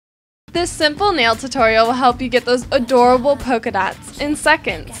This simple nail tutorial will help you get those adorable polka dots in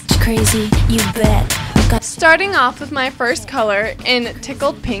seconds. Crazy, you bet. Starting off with my first color in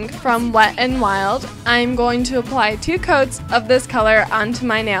Tickled Pink from Wet n Wild, I'm going to apply 2 coats of this color onto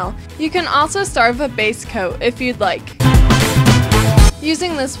my nail. You can also start with a base coat if you'd like.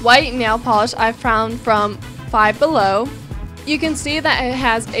 Using this white nail polish I found from Five Below, you can see that it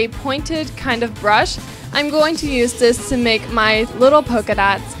has a pointed kind of brush. I'm going to use this to make my little polka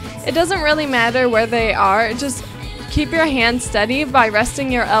dots. It doesn't really matter where they are, just keep your hand steady by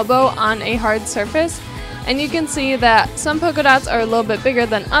resting your elbow on a hard surface. And you can see that some polka dots are a little bit bigger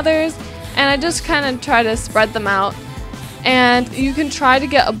than others, and I just kind of try to spread them out. And you can try to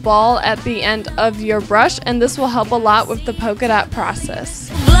get a ball at the end of your brush, and this will help a lot with the polka dot process.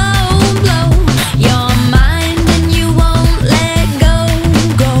 Blow, blow your mind and you won't let go.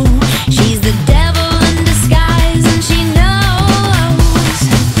 She's the devil in disguise and she knows.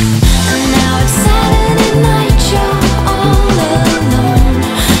 And now it's Saturday night, you're all alone.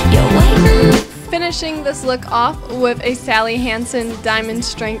 You're waiting. Finishing this look off with a Sally Hansen Diamond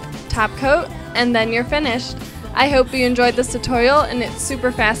Strength top coat, and then you're finished. I hope you enjoyed this tutorial, and it's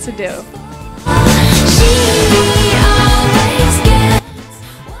super fast to do.